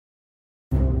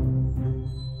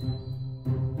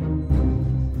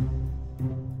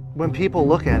When people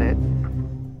look at it,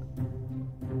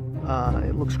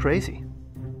 it looks crazy.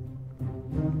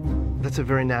 That's a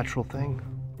very natural thing.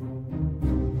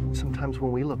 Sometimes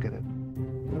when we look at it,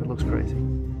 it looks crazy.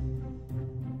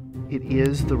 It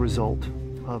is the result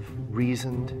of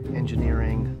reasoned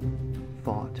engineering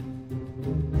thought,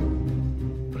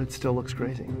 but it still looks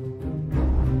crazy.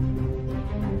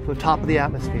 From the top of the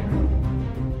atmosphere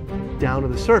down to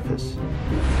the surface,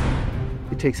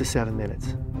 it takes us 7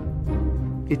 minutes.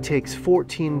 It takes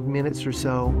 14 minutes or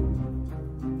so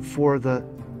for the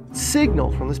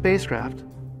signal from the spacecraft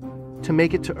to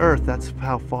make it to Earth. That's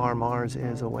how far Mars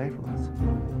is away from us.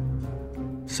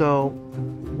 So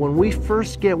when we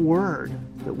first get word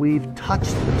that we've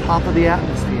touched the top of the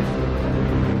atmosphere,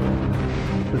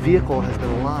 the vehicle has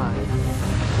been alive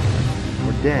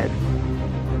or dead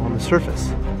on the surface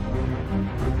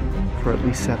for at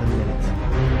least 7 minutes.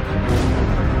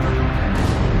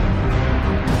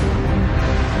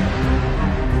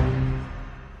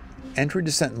 Entry,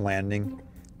 descent, and landing,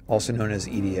 also known as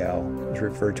EDL, is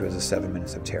referred to as the 7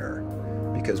 minutes of terror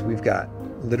because we've got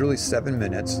literally 7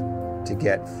 minutes to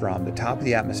get from the top of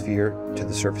the atmosphere to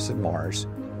the surface of Mars,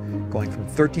 going from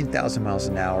 13,000 miles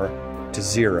an hour to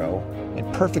 0 in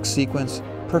perfect sequence,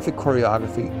 perfect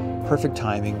choreography, perfect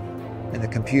timing, and the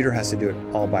computer has to do it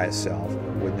all by itself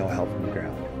with no help from the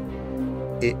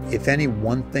ground. If any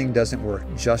one thing doesn't work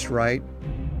just right,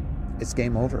 it's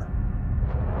game over.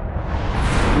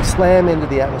 We slam into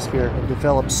the atmosphere and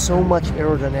develop so much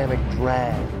aerodynamic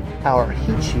drag. Our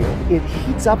heat shield, it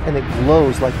heats up and it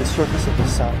glows like the surface of the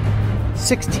sun.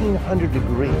 1,600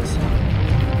 degrees.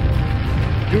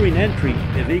 During entry,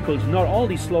 the vehicle is not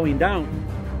only slowing down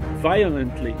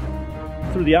violently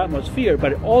through the atmosphere,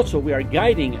 but also we are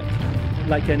guiding it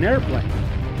like an airplane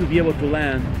to be able to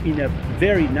land in a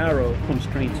very narrow,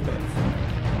 constrained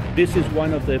space. This is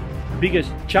one of the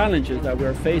biggest challenges that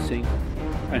we're facing,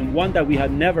 and one that we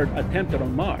had never attempted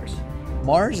on Mars.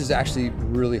 Mars is actually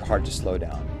really hard to slow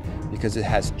down because it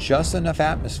has just enough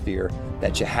atmosphere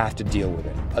that you have to deal with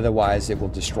it. Otherwise, it will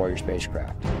destroy your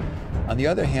spacecraft. On the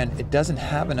other hand, it doesn't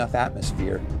have enough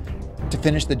atmosphere to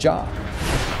finish the job.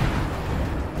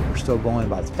 We're still going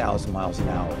about 1,000 miles an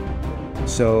hour.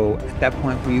 So at that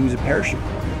point, we use a parachute.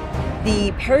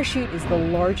 The parachute is the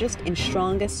largest and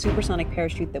strongest supersonic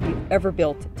parachute that we've ever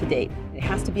built to date. It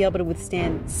has to be able to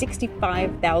withstand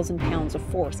 65,000 pounds of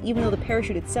force, even though the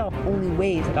parachute itself only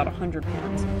weighs about 100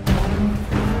 pounds.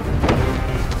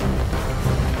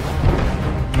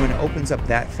 When it opens up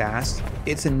that fast,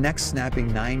 it's a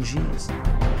neck-snapping 9 Gs.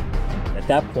 At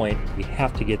that point, we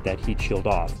have to get that heat shield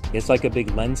off. It's like a big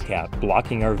lens cap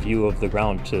blocking our view of the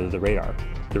ground to the radar.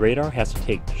 The radar has to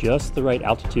take just the right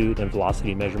altitude and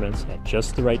velocity measurements at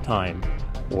just the right time,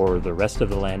 or the rest of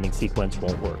the landing sequence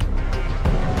won't work.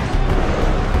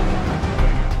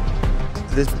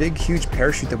 This big, huge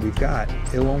parachute that we've got,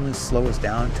 it'll only slow us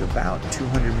down to about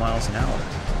 200 miles an hour.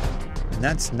 And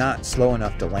that's not slow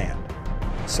enough to land.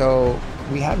 So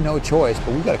we have no choice, but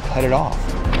we've got to cut it off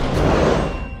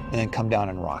and then come down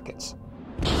in rockets.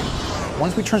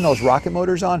 Once we turn those rocket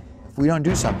motors on, if we don't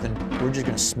do something, we're just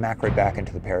going to smack right back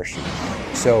into the parachute.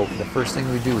 So the first thing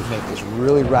we do is make this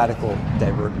really radical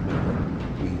divert maneuver.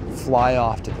 We fly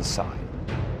off to the side.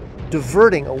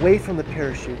 Diverting away from the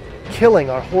parachute, killing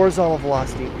our horizontal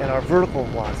velocity and our vertical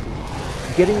velocity,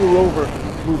 getting the rover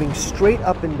moving straight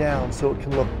up and down so it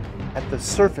can look at the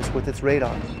surface with its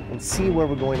radar and see where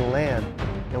we're going to land.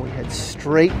 And we head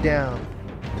straight down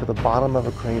to the bottom of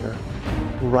a crater,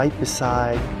 right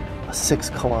beside a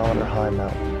 6-kilometer high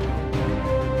mountain.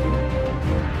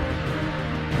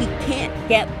 We can't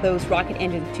get those rocket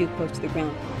engines too close to the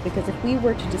ground, because if we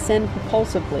were to descend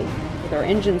propulsively with our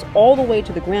engines all the way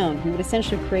to the ground, we would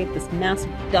essentially create this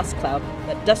massive dust cloud.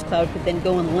 That dust cloud could then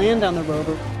go and land on the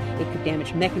rover. It could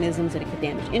damage mechanisms and it could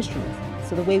damage instruments.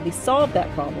 So the way we solve that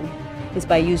problem is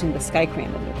by using the sky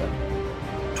crane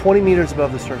maneuver. 20 meters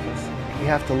above the surface, we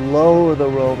have to lower the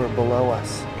rover below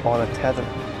us on a tether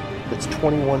that's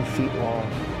 21 feet long,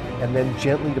 and then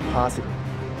gently deposit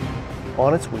it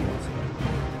on its wheels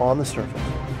on the surface.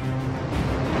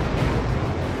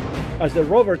 As the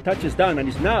rover touches down and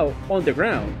is now on the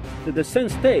ground, the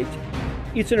descent stage,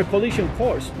 it's in a collision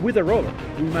course with the rover.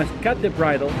 We must cut the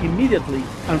bridle immediately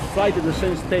and fly the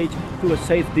descent stage to a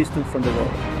safe distance from the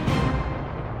rover.